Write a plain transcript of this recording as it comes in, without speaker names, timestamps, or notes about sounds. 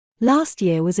Last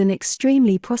year was an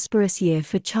extremely prosperous year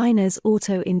for China's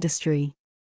auto industry.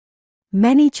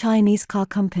 Many Chinese car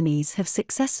companies have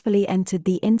successfully entered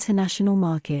the international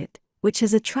market, which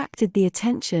has attracted the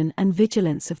attention and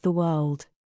vigilance of the world.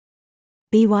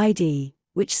 BYD,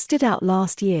 which stood out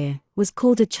last year, was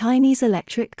called a Chinese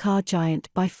electric car giant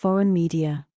by foreign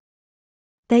media.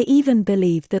 They even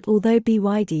believe that although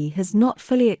BYD has not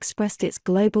fully expressed its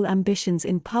global ambitions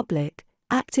in public,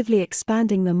 actively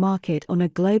expanding the market on a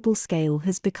global scale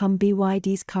has become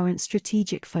BYD's current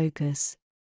strategic focus.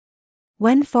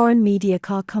 When foreign media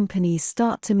car companies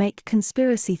start to make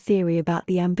conspiracy theory about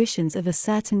the ambitions of a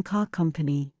certain car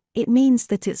company, it means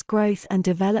that its growth and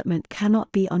development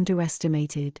cannot be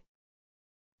underestimated.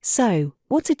 So,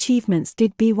 what achievements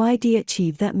did BYD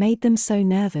achieve that made them so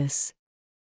nervous?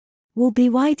 Will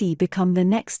BYD become the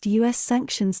next US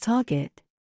sanctions target?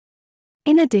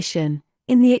 In addition,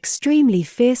 in the extremely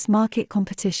fierce market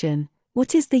competition,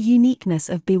 what is the uniqueness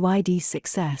of BYD's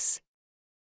success?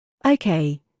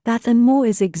 Okay, that and more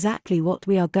is exactly what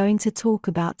we are going to talk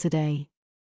about today.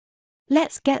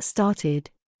 Let's get started.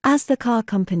 As the car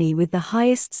company with the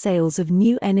highest sales of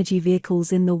new energy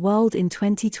vehicles in the world in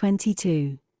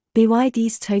 2022,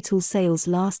 BYD's total sales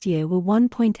last year were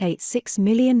 1.86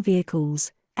 million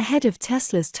vehicles, ahead of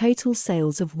Tesla's total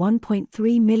sales of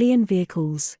 1.3 million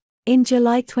vehicles. In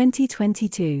July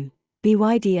 2022,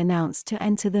 BYD announced to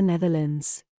enter the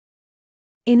Netherlands.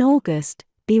 In August,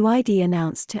 BYD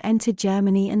announced to enter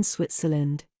Germany and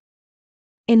Switzerland.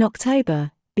 In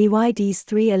October, BYD's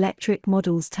three electric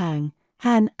models Tang,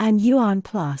 Han, and Yuan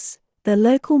Plus, the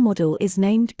local model is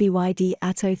named BYD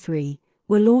Atto 3,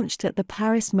 were launched at the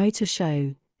Paris Motor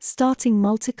Show, starting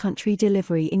multi-country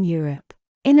delivery in Europe.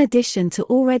 In addition to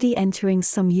already entering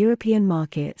some European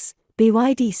markets,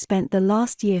 BYD spent the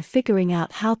last year figuring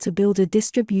out how to build a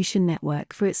distribution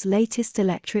network for its latest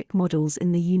electric models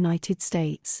in the United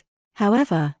States.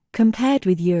 However, compared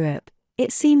with Europe,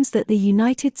 it seems that the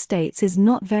United States is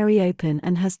not very open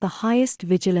and has the highest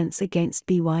vigilance against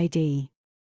BYD.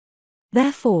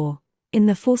 Therefore, in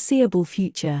the foreseeable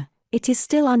future, it is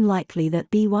still unlikely that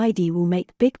BYD will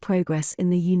make big progress in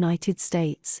the United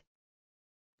States.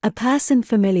 A person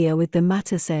familiar with the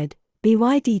matter said,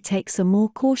 BYD takes a more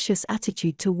cautious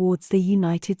attitude towards the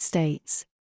United States.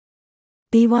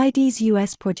 BYD's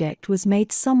US project was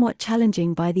made somewhat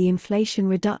challenging by the Inflation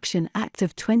Reduction Act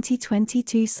of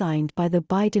 2022 signed by the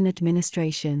Biden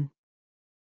administration.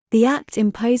 The act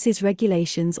imposes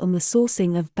regulations on the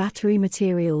sourcing of battery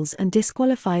materials and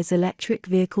disqualifies electric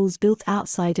vehicles built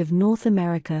outside of North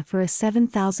America for a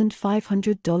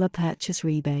 $7,500 purchase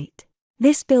rebate.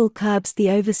 This bill curbs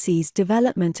the overseas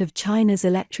development of China's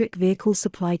electric vehicle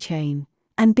supply chain,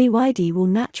 and BYD will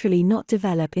naturally not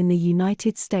develop in the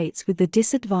United States with the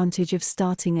disadvantage of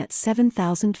starting at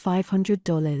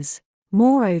 $7,500.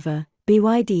 Moreover,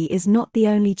 BYD is not the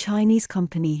only Chinese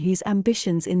company whose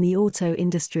ambitions in the auto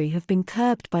industry have been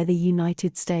curbed by the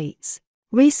United States.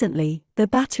 Recently, the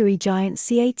battery giant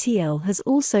CATL has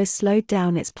also slowed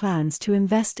down its plans to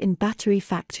invest in battery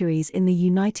factories in the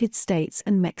United States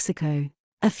and Mexico.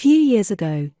 A few years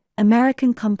ago,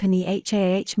 American company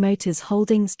HAH Motors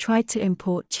Holdings tried to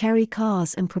import Chery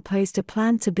cars and proposed a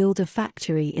plan to build a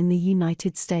factory in the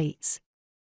United States.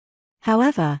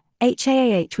 However,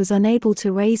 HAH was unable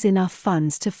to raise enough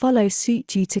funds to follow suit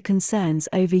due to concerns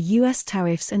over US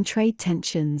tariffs and trade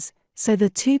tensions, so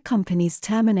the two companies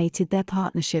terminated their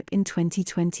partnership in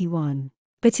 2021.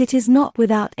 But it is not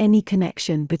without any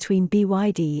connection between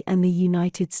BYD and the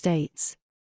United States.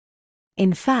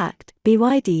 In fact,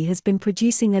 BYD has been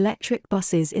producing electric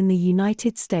buses in the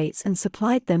United States and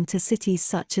supplied them to cities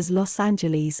such as Los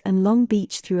Angeles and Long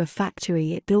Beach through a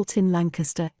factory it built in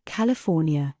Lancaster,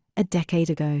 California, a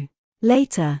decade ago.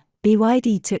 Later,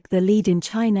 BYD took the lead in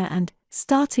China and,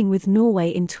 starting with Norway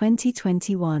in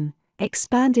 2021,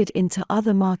 expanded into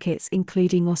other markets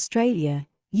including Australia,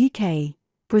 UK,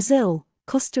 Brazil,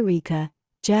 Costa Rica,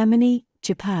 Germany,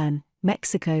 Japan,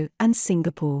 Mexico, and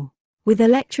Singapore. With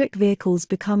electric vehicles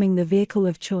becoming the vehicle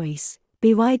of choice,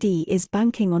 BYD is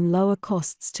banking on lower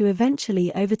costs to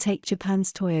eventually overtake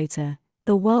Japan's Toyota,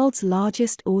 the world's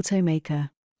largest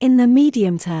automaker. In the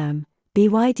medium term,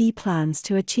 BYD plans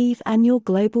to achieve annual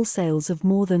global sales of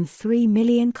more than 3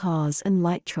 million cars and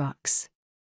light trucks.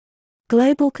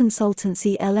 Global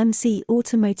consultancy LMC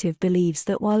Automotive believes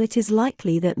that while it is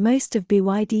likely that most of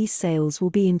BYD's sales will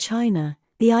be in China,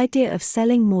 the idea of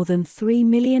selling more than 3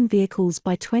 million vehicles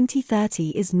by 2030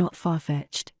 is not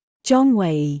far-fetched. Zhong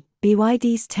Wei,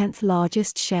 BYD's 10th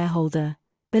largest shareholder,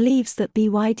 believes that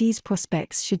BYD's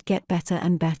prospects should get better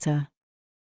and better.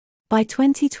 By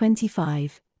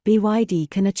 2025, BYD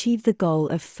can achieve the goal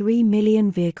of 3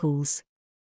 million vehicles.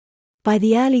 By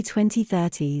the early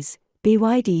 2030s,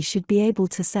 BYD should be able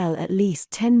to sell at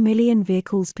least 10 million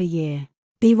vehicles per year.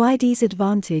 BYD's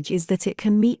advantage is that it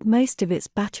can meet most of its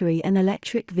battery and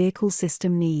electric vehicle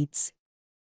system needs.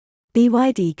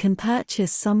 BYD can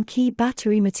purchase some key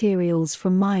battery materials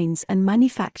from mines and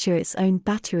manufacture its own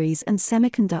batteries and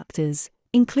semiconductors,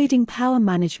 including power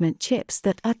management chips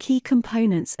that are key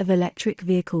components of electric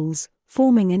vehicles,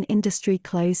 forming an industry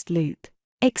closed loop.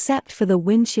 Except for the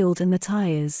windshield and the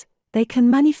tires, they can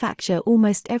manufacture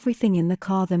almost everything in the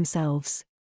car themselves.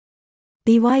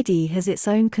 BYD has its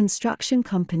own construction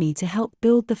company to help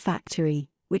build the factory,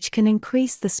 which can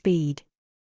increase the speed.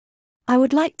 I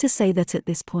would like to say that at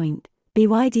this point,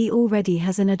 BYD already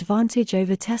has an advantage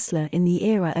over Tesla in the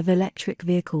era of electric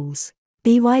vehicles.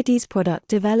 BYD's product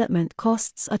development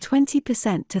costs are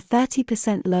 20% to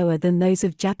 30% lower than those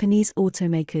of Japanese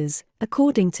automakers,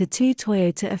 according to two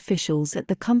Toyota officials at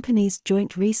the company's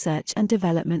Joint Research and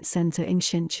Development Center in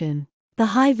Shenzhen. The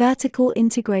high vertical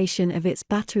integration of its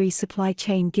battery supply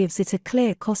chain gives it a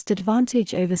clear cost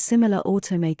advantage over similar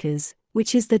automakers,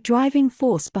 which is the driving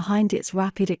force behind its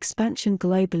rapid expansion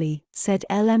globally, said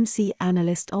LMC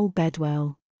analyst Ol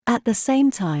Bedwell. At the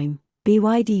same time,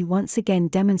 BYD once again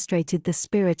demonstrated the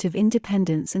spirit of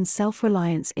independence and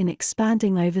self-reliance in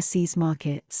expanding overseas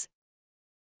markets.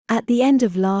 At the end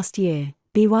of last year,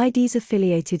 BYD's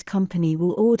affiliated company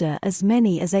will order as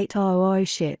many as 8 ROO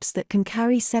ships that can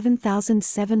carry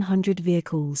 7,700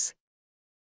 vehicles.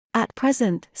 At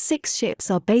present, 6 ships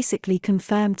are basically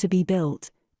confirmed to be built,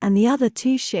 and the other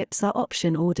 2 ships are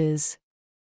option orders.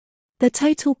 The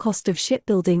total cost of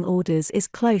shipbuilding orders is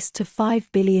close to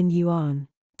 5 billion yuan.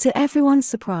 To everyone's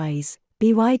surprise,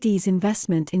 BYD's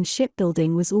investment in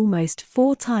shipbuilding was almost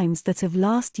 4 times that of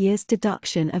last year's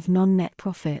deduction of non-net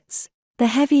profits. The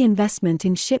heavy investment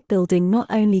in shipbuilding not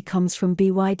only comes from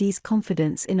BYD's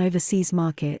confidence in overseas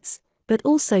markets, but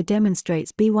also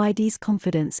demonstrates BYD's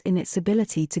confidence in its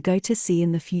ability to go to sea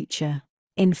in the future.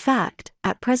 In fact,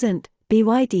 at present,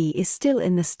 BYD is still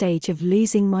in the stage of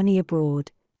losing money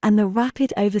abroad, and the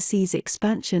rapid overseas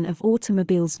expansion of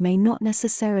automobiles may not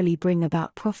necessarily bring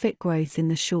about profit growth in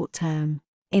the short term.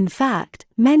 In fact,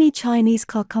 many Chinese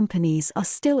car companies are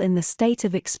still in the state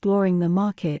of exploring the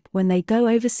market when they go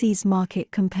overseas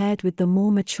market compared with the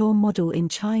more mature model in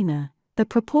China. The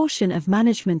proportion of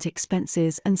management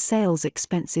expenses and sales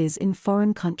expenses in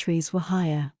foreign countries were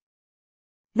higher.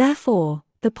 Therefore,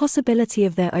 the possibility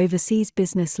of their overseas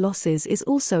business losses is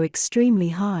also extremely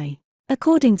high.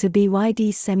 According to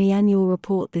BYD's semi-annual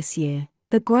report this year,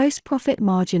 the gross profit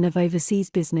margin of overseas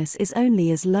business is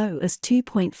only as low as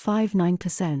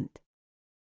 2.59%.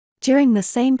 During the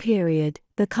same period,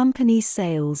 the company's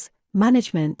sales,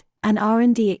 management, and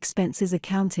R&D expenses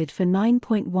accounted for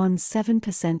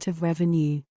 9.17% of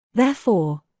revenue.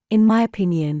 Therefore, in my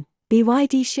opinion,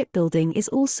 BYD shipbuilding is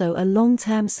also a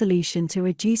long-term solution to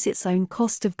reduce its own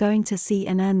cost of going to sea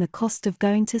and earn the cost of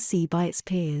going to sea by its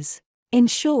peers. In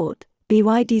short,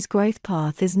 BYD's growth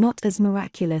path is not as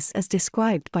miraculous as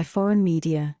described by foreign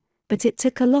media, but it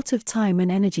took a lot of time and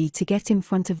energy to get in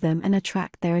front of them and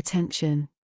attract their attention.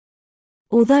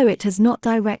 Although it has not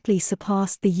directly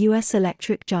surpassed the US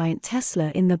electric giant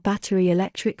Tesla in the battery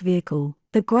electric vehicle,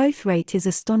 the growth rate is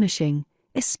astonishing,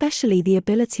 especially the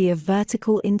ability of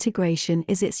vertical integration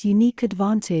is its unique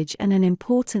advantage and an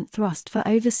important thrust for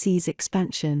overseas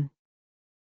expansion.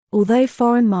 Although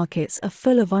foreign markets are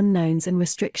full of unknowns and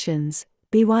restrictions,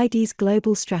 BYD's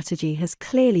global strategy has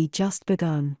clearly just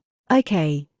begun.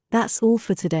 Okay, that's all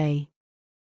for today.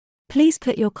 Please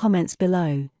put your comments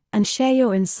below, and share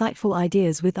your insightful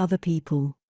ideas with other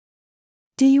people.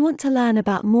 Do you want to learn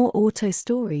about more auto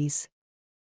stories?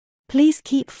 Please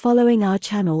keep following our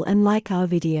channel and like our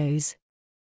videos.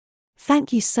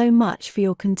 Thank you so much for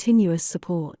your continuous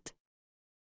support.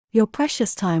 Your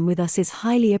precious time with us is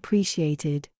highly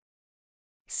appreciated.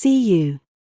 See you.